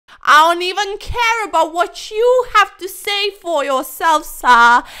I don't even care about what you have to say for yourself, sir.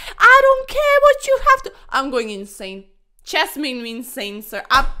 I don't care what you have to. I'm going insane. Chess made me insane, sir.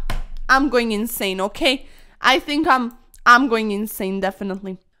 I'm going insane, okay? I think I'm going insane,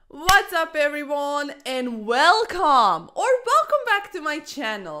 definitely. What's up, everyone, and welcome back to my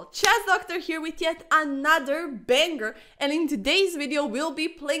channel. Chess Doctor here with yet another banger, and in today's video we'll be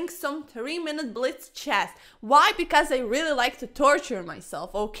playing some 3-minute blitz chess. Why? Because I really like to torture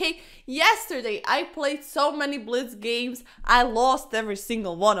myself, okay? Yesterday I played so many blitz games, I lost every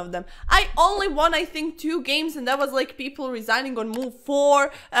single one of them. I only won, I think, 2 games, and that was like people resigning on move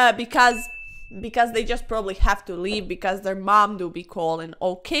 4 because they just probably have to leave because their mom do be calling,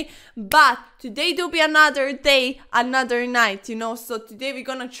 okay? But today do be another day, another night, you know? So today we're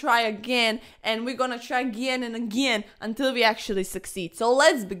gonna try again, and we're gonna try again and again until we actually succeed. So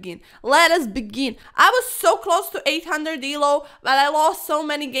let's begin. Let us begin. I was so close to 800 elo, but I lost so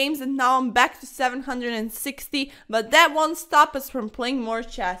many games, and now I'm back to 760, but that won't stop us from playing more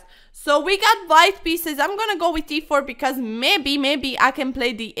chess. So we got white pieces. I'm gonna go with e4 because maybe I can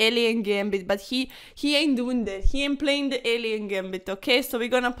play the alien gambit, but he ain't doing that. He ain't playing the alien gambit, okay? So we're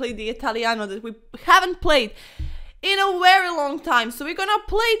gonna play the Italiano that we haven't played in a very long time. So we're gonna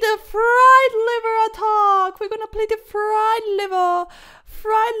play the fried liver attack. We're gonna play the fried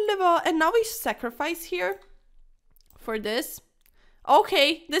liver, and now we sacrifice here for this.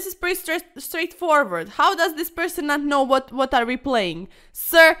 Okay, this is pretty straightforward. How does this person not know what are we playing?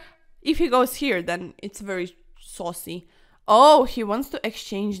 Sir, if he goes here, then it's very saucy. Oh, he wants to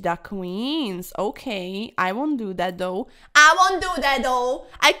exchange the queens. Okay, I won't do that though. I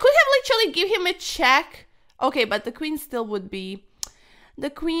could have literally give him a check. Okay, but the queen still would be...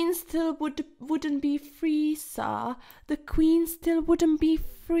 The queen still wouldn't be free, sir. The queen still wouldn't be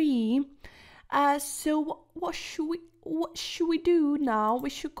free. So what should we do now?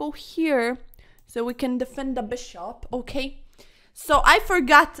 We should go here so we can defend the bishop, okay? So I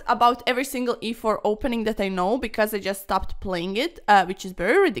forgot about every single e4 opening that I know because I just stopped playing it, which is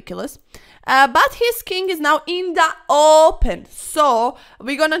very ridiculous. But his king is now in the open, so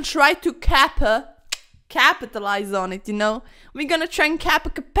we're gonna try to capitalize on it, you know? We're gonna try and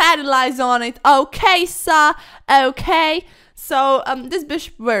capitalize on it, okay, sir? Okay. So this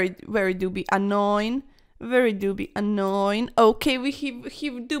bishop very do be annoying. Very do be annoying. Okay, he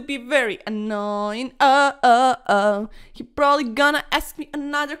do be very annoying. He probably gonna ask me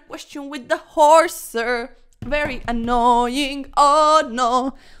another question with the horse, sir. Very annoying. Oh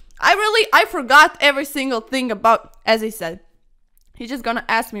no. I forgot every single thing about, as I said. He's just gonna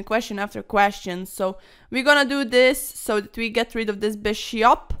ask me question after question. So we're gonna do this so that we get rid of this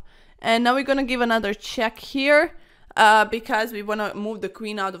bishop. And now we're gonna give another check here. Because we want to move the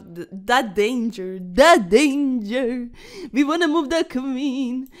queen out of the danger. We want to move the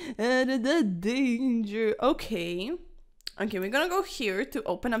queen out of the danger. Okay, we're gonna go here to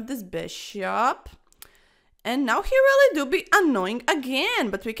open up this bishop. And now he really do be annoying again,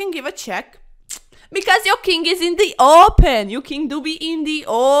 but we can give a check. Because your king is in the open. Your king do be in the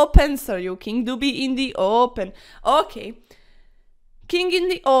open, sir. Your king do be in the open. Okay. King in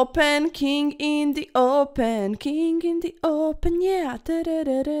the open, king in the open, king in the open, yeah,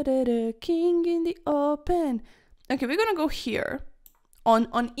 king in the open. Okay, we're gonna go here on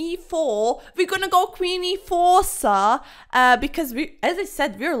e4. We're gonna go queen e4, sir, because we, as I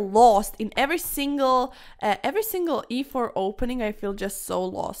said, we're lost in every single e4 opening. I feel just so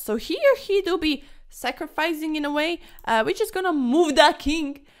lost. So here he do be sacrificing in a way. We're just gonna move the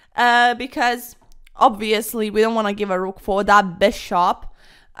king, because obviously we don't want to give a rook for that bishop,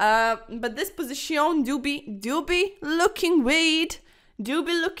 but this position do be looking weird.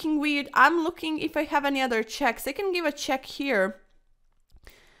 I'm looking if I have any other checks. I can give a check here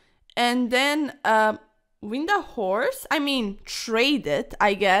and then win the horse. I mean, trade it,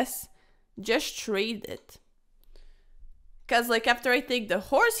 I guess. Just trade it, because like after I take the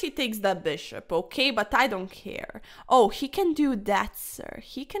horse, he takes the bishop, okay? But I don't care. Oh, he can do that, sir.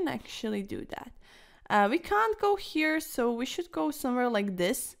 He can actually do that. We can't go here, so we should go somewhere like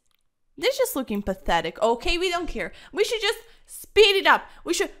this. This is just looking pathetic. Okay, we don't care. We should just speed it up.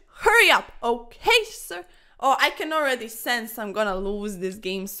 We should hurry up. Okay, sir. Oh, I can already sense I'm gonna lose this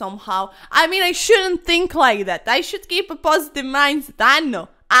game somehow. I mean, I shouldn't think like that. I should keep a positive mindset. I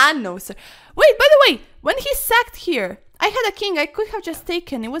know, sir. Wait, by the way, when he sacked here, I had a king I could have just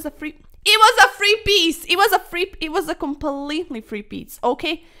taken. It was a free piece. It was a completely free piece,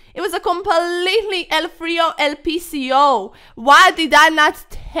 okay? It was a completely El Frio El PCO. Why did I not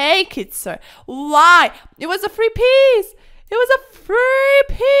take it, sir? Why? It was a free piece.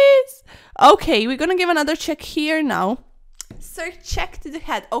 Okay, we're gonna give another check here now. sir, check to the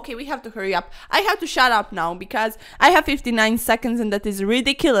head. Okay, we have to hurry up. I have to shut up now because I have 59 seconds and that is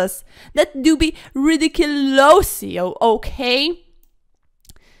ridiculous. That do be ridiculosio, okay?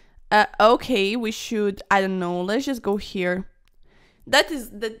 Okay, we should, I don't know, let's just go here. That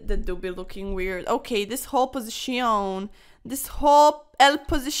do be looking weird. Okay, this whole position, this whole el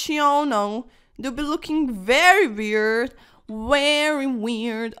posiciono do be looking very weird. Very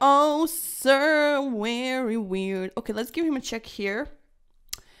weird. Oh, sir, very weird. Okay, let's give him a check here.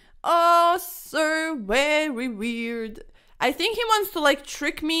 Oh, sir, very weird. I think he wants to like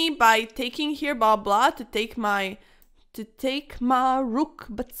trick me by taking here blah blah to take my rook,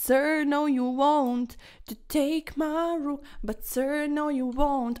 but sir, no you won't. To take my rook, but sir, no you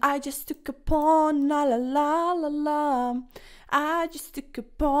won't. I just took a pawn, la la la la la. I just took a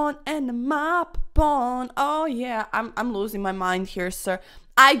pawn and a map pawn. Oh yeah, I'm losing my mind here, sir.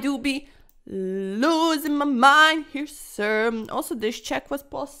 I do be losing my mind here, sir. Also, this check was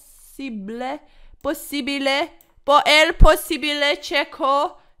possibile. Po el possibile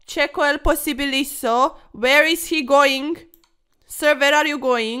checo. Checo el possibiliso. Where is he going? Sir, where are you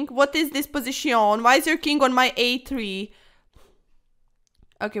going? What is this position? Why is your king on my a3?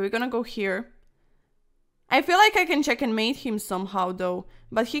 Okay, we're gonna go here. I feel like I can check and mate him somehow though,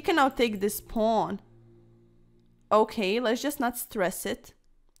 but he can now take this pawn. Okay, let's just not stress it,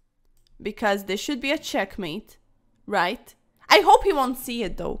 because this should be a checkmate, right? I hope he won't see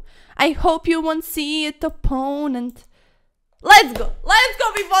it though. I hope you won't see it, opponent. Let's go,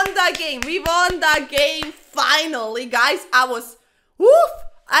 we won that game. We won that game finally, guys. I was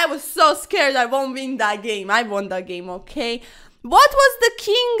so scared I won't win that game. I won that game, okay? What was the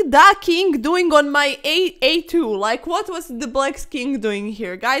king doing on my a2? Like, what was the black's king doing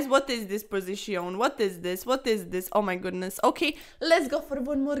here? Guys, what is this position? What is this? Oh my goodness. Okay, let's go for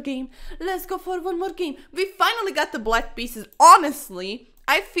one more game. We finally got the black pieces. Honestly,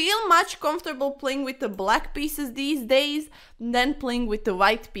 I feel much comfortable playing with the black pieces these days than playing with the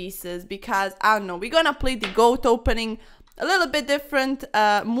white pieces, because, I don't know, we're gonna play the goat opening. A little bit different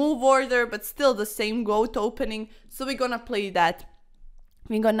move order, but still the same goat opening. So we're gonna play that.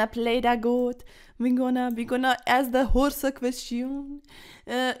 We're gonna play that goat. We're gonna ask the horse a question.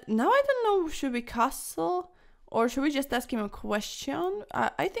 Now I don't know, should we castle? Or should we just ask him a question?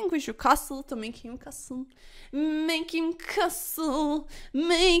 I think we should castle to make him castle. Make him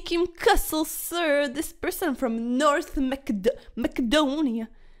castle, sir. This person from North Macedonia.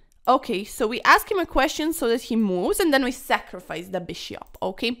 Okay, so we ask him a question so that he moves, and then we sacrifice the bishop,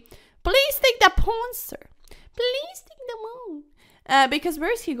 okay? Please take the pawn, sir. Please take the pawn. Because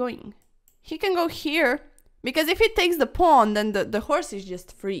where is he going? He can go here, because if he takes the pawn, then the horse is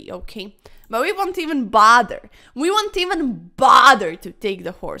just free, okay? But we won't even bother. To take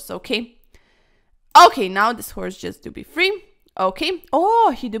the horse, okay? Okay, now this horse just to be free. Okay.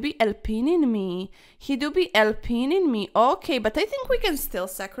 Oh, he do be helping me. Okay, but I think we can still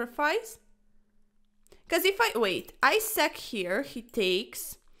sacrifice. Because if I sack here, he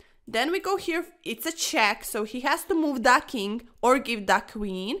takes. Then we go here, it's a check, so he has to move that king or give that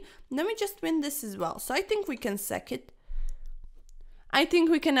queen. Then we just win this as well. So I think we can sack it. I think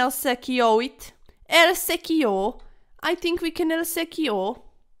we can el secchio it. El secchio. I think we can el secchio.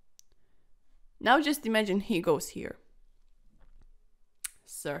 Now just imagine he goes here.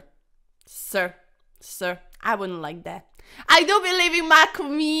 Sir, I wouldn't like that. I do be leaving my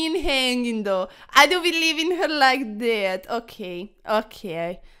queen hanging though. I do be leaving her like that. Okay.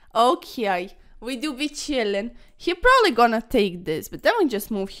 We do be chilling. He probably gonna take this, but then we just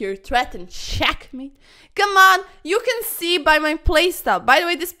move here, threaten, checkmate. Come on, you can see by my playstyle. By the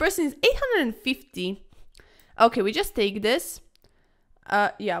way, this person is 850. Okay, we just take this.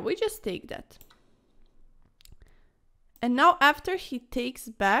 Yeah, we just take that. And now after he takes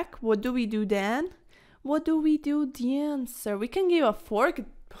back, what do we do then? Sir? We can give a fork.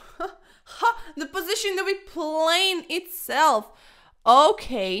 The position that we playing itself.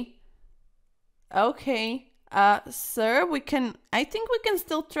 Okay. Sir, I think we can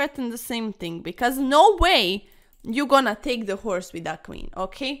still threaten the same thing, because no way you're gonna take the horse with that queen,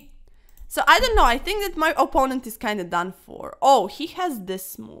 okay? So I don't know, I think that my opponent is kind of done for. Oh, he has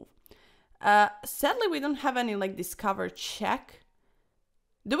this move. Sadly, we don't have any like discover check.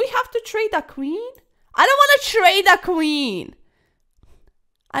 Do we have to trade a queen? I don't want to trade a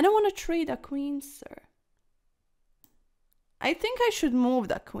queen, sir. I think I should move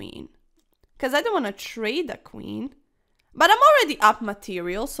the queen, because I don't want to trade the queen. But I'm already up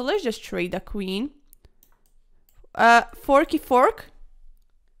material, so let's just trade the queen. Forky fork.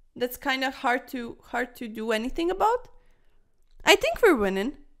 That's kind of hard to do anything about. I think we're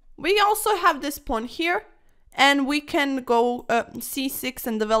winning. We also have this pawn here, and we can go c6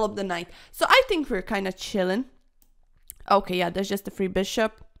 and develop the knight. So I think we're kind of chilling. Okay, yeah, there's just a free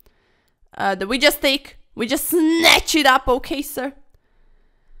bishop that we just take. We just snatch it up, okay, sir?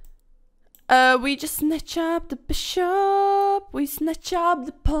 We just snatch up the bishop, we snatch up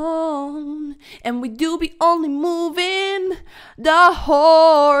the pawn, and we do be only moving the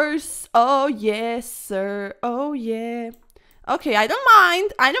horse. Oh yes, sir. Oh yeah. Okay, I don't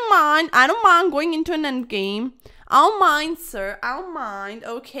mind going into an endgame. I don't mind, sir. I don't mind.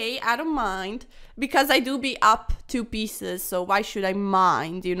 Okay, I don't mind. Because I do be up 2 pieces, so why should I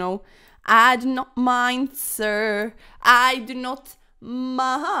mind, you know? I do not mind, sir. I do not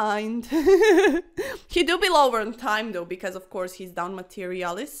mind. He do be lower on time, though, because, of course, he's down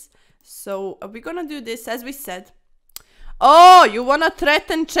materialis. So, we're gonna do this, as we said. Oh, you wanna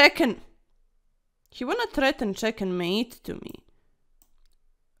threaten check-in? He wanna threaten check-in mate to me.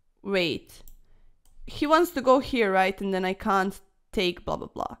 Wait. He wants to go here, right? And then I can't take blah, blah,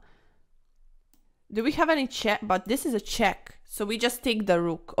 blah. Do we have any check? But this is a check. So we just take the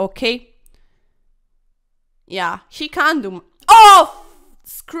rook, okay? Yeah, he can't do... Oh!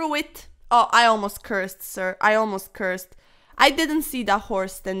 Screw it. Oh, I almost cursed, sir. I almost cursed. I didn't see that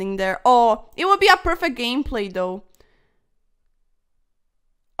horse standing there. Oh, it would be a perfect gameplay, though.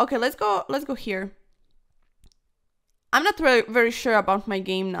 Okay, let's go here. I'm not very sure about my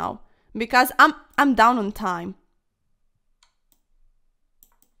game now. Because I'm down on time.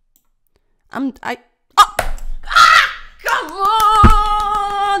 Oh! Ah! Come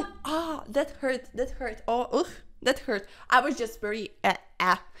on! Ah, that hurt. Oh, ugh, that hurt. I was just very I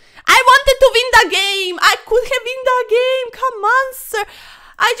wanted to win the game. I could have win the game. Come on, sir.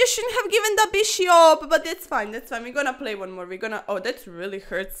 I just shouldn't have given the bishop, but that's fine. We're gonna play one more. Oh, that really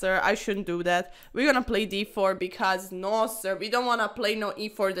hurts, sir. I shouldn't do that. We're gonna play d4 because no, sir, we don't wanna play no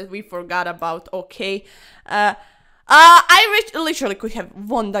e4 that we forgot about. Okay. I literally could have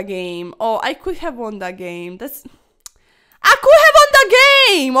won the game. Oh, I could have won the game. I could have won the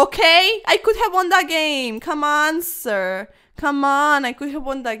game, okay? I could have won the game. Come on, sir. Come on, I could have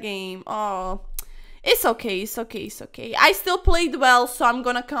won the game. Oh, it's okay. I still played well, so I'm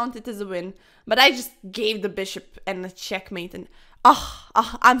gonna count it as a win. But I just gave the bishop and a checkmate, and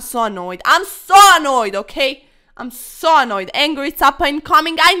I'm so annoyed. Okay? I'm so annoyed. Angry Capa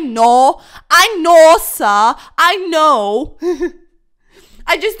incoming. I know, sir. I know.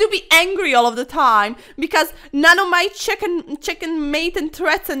 I just do be angry all of the time because none of my chicken mate and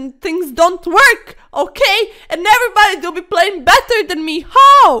threats and things don't work, okay? And everybody do be playing better than me.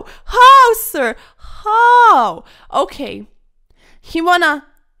 How, sir? How? Okay. He wanna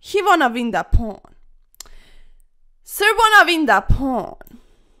win the pawn. Sir wanna win the pawn.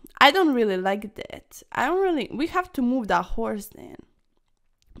 I don't really like that. We have to move that horse then.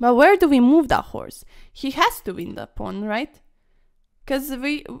 But where do we move that horse? He has to win the pawn, right? Because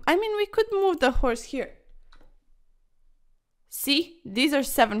we could move the horse here. See? These are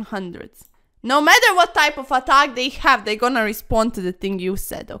 700s. No matter what type of attack they have, they're gonna respond to the thing you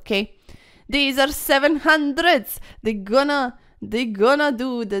said, okay? These are 700s. They're gonna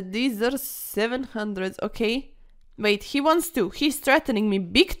do that. These are 700s, okay? Wait, he's threatening me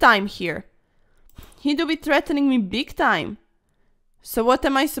big time here. He do be threatening me big time. So what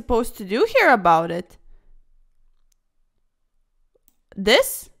am I supposed to do here about it?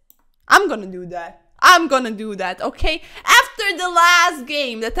 This? I'm gonna do that, okay? After the last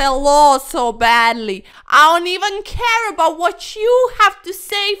game that I lost so badly, I don't even care about what you have to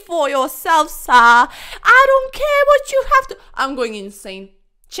say for yourself, sir. I don't care what you have to... I'm going insane.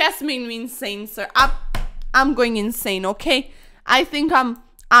 Chess made me insane, sir. I'm going insane, okay? I think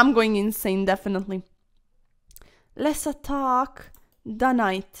I'm going insane, definitely. Let's attack the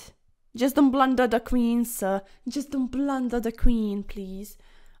knight. Just don't blunder the queen, sir. Just don't blunder the queen, please.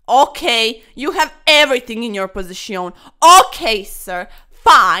 Okay, you have everything in your position. Okay, sir.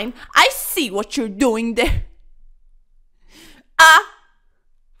 Fine. I see what you're doing there.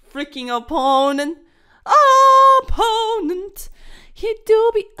 Freaking opponent. He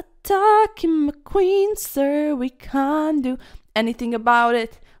do be attacking my queen, sir. We can't do anything about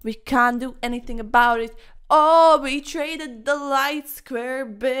it. Oh, we traded the light square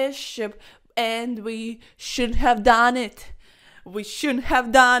bishop, and we shouldn't have done it.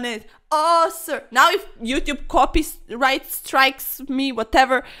 Oh, sir. Now if YouTube copyright strikes me,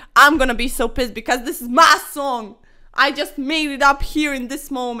 whatever, I'm gonna be so pissed because this is my song. I just made it up here in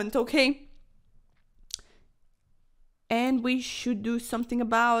this moment, okay? And we should do something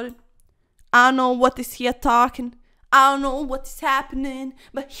about it. I don't know what is he attacking. I don't know what is happening,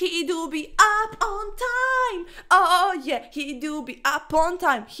 but he do be up on time. Oh yeah, he do be up on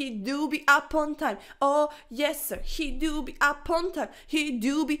time. He do be up on time. Oh yes sir, he do be up on time. He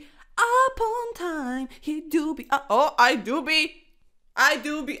do be up on time. He do be up. Oh, I do be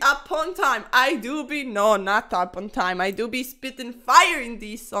up on time. I do be, no, not up on time. I do be spitting fire in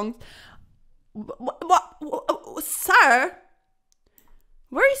these songs. What, sir?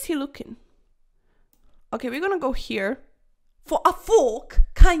 Where is he looking? Okay, we're gonna go here for a fork,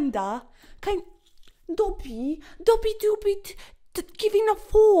 kinda. Dobby, giving a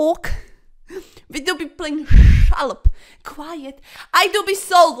fork. We do be playing shallop, quiet. I do be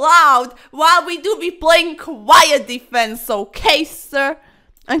so loud while we do be playing quiet defense, okay, sir?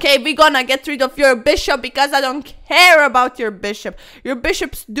 Okay, we're gonna get rid of your bishop because I don't care about your bishop. Your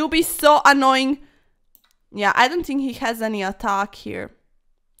bishops do be so annoying. Yeah, I don't think he has any attack here.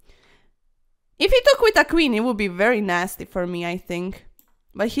 If he took with a queen, it would be very nasty for me, I think.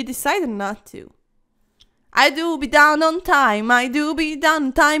 But he decided not to. I do be down on time. I do be down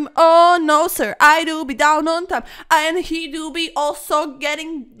on time. Oh, no, sir. I do be down on time. And he do be also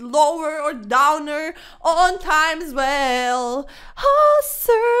getting lower or downer on time as well. Oh,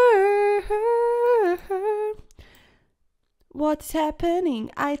 sir. What's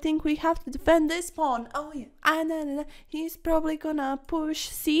happening? I think we have to defend this pawn. Oh, yeah. He's probably gonna push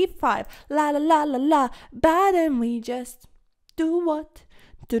c5. La, la, la, la, la. But then we just do what?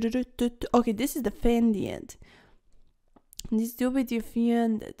 Okay, this is defended. This do be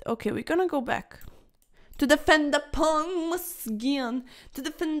defended. Okay, we're gonna go back. To defend the pawn once again. To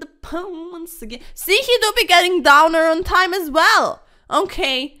defend the pawn once again. See, he do be getting downer on time as well.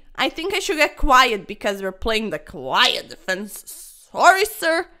 Okay. I think I should get quiet because we're playing the quiet defense. Sorry,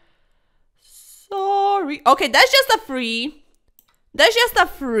 sir. Sorry. Okay, that's just a free. That's just a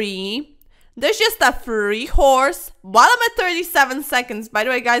free. There's just a free horse. While I'm at 37 seconds. By the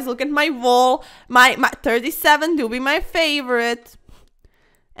way, guys, look at my wall. My 37 do be my favorite.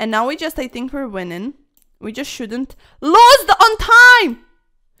 And now I think we're winning. We just shouldn't lose the on time.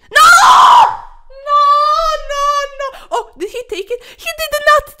 No! Oh, did he take it? He did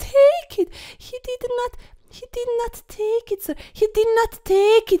not take it. He did not take it, sir. He did not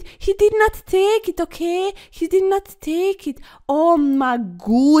take it. He did not take it, okay? He did not take it. Oh my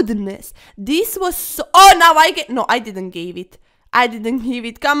goodness. This was so... Oh, now I get... No, I didn't give it. I didn't give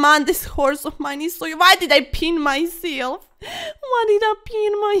it. Come on, this horse of mine is so... Why did I pin myself? Why did I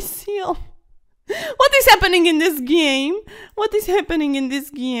pin myself? What is happening in this game? What is happening in this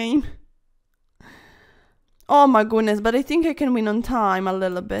game? Oh my goodness, but I think I can win on time a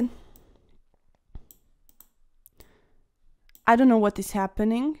little bit. I don't know what is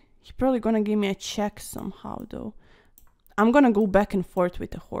happening. He's probably gonna give me a check somehow though. I'm gonna go back and forth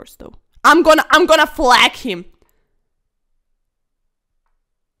with the horse though. I'm gonna flag him.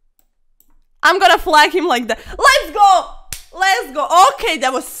 I'm gonna flag him like that. Let's go! Let's go. Okay,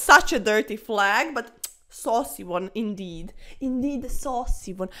 that was such a dirty flag, but saucy one indeed. Indeed, the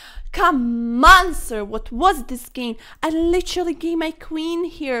saucy one. Come on, sir. What was this game? I literally gave my queen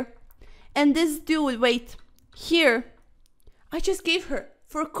here. And this dude, wait, here. I just gave her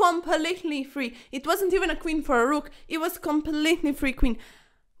for completely free. It wasn't even a queen for a rook. It was completely free queen.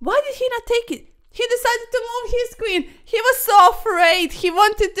 Why did he not take it? He decided to move his queen. He was so afraid. He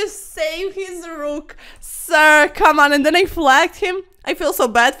wanted to save his rook. Sir, come on. And then I flagged him. I feel so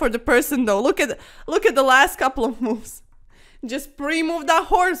bad for the person though. Look at the last couple of moves. Just pre-move that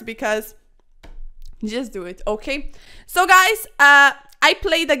horse because just do it, okay? So guys, I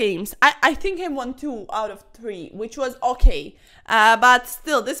played the games. I think I won 2 out of 3, which was okay. But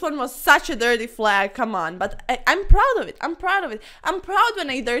still, this one was such a dirty flag. Come on. But I'm proud of it. I'm proud of it. I'm proud when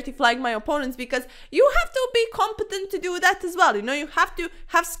I dirty flag my opponents because you have to be competent to do that as well. You know, you have to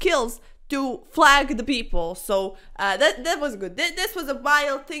have skills to flag the people. So that was good. This was a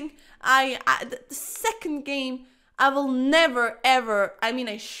wild thing. The second game, I will never ever, I mean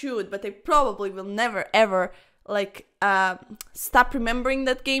I should, but I probably will never ever like stop remembering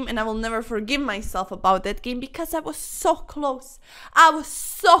that game, and I will never forgive myself about that game because I was so close. I was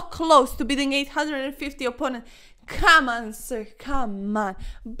so close to beating 850 opponent. Come on, sir, come on.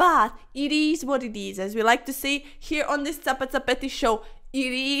 But it is what it is, as we like to say here on this CapaCapetti show.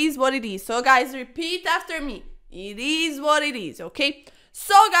 It is what it is. So guys, repeat after me. It is what it is, okay?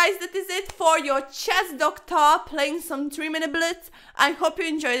 So guys, that is it for your chess doctor playing some 3-minute blitz. I hope you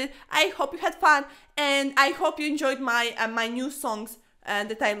enjoyed it. I hope you had fun, and I hope you enjoyed my my new songs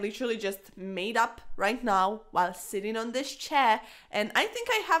that I literally just made up right now while sitting on this chair. And I think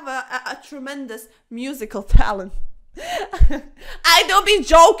I have a tremendous musical talent. I don't be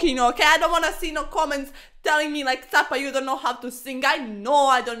joking, okay? I don't want to see no comments telling me like, Capa, you don't know how to sing. I know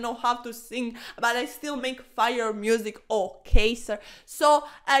I don't know how to sing, but I still make fire music, okay, sir? So,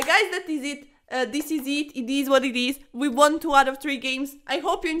 guys, that is it. This is it. It is what it is. We won 2 out of 3 games. I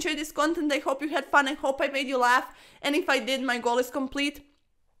hope you enjoyed this content. I hope you had fun. I hope I made you laugh. And if I did, my goal is complete.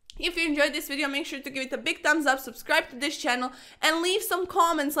 If you enjoyed this video, make sure to give it a big thumbs up, subscribe to this channel, and leave some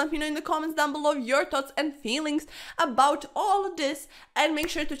comments. Let me know in the comments down below your thoughts and feelings about all of this. And make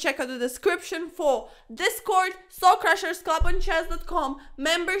sure to check out the description for Discord, Soul Crushers, clubonchess.com,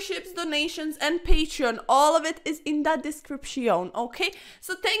 memberships, donations, and Patreon. All of it is in that description, okay?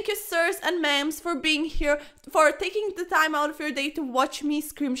 So thank you, sirs and ma'ams, for being here, for taking the time out of your day to watch me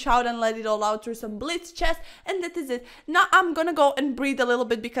scream, shout, and let it all out through some blitz chess. And that is it. Now I'm gonna go and breathe a little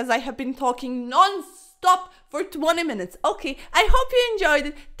bit because I have been talking non-stop for 20 minutes. Okay, I hope you enjoyed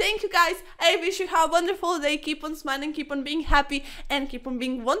it. Thank you, guys. I wish you have a wonderful day. Keep on smiling, keep on being happy, and keep on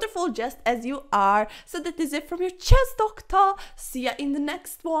being wonderful just as you are. So that is it from your chess doctor. See ya in the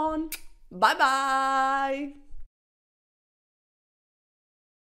next one. Bye-bye.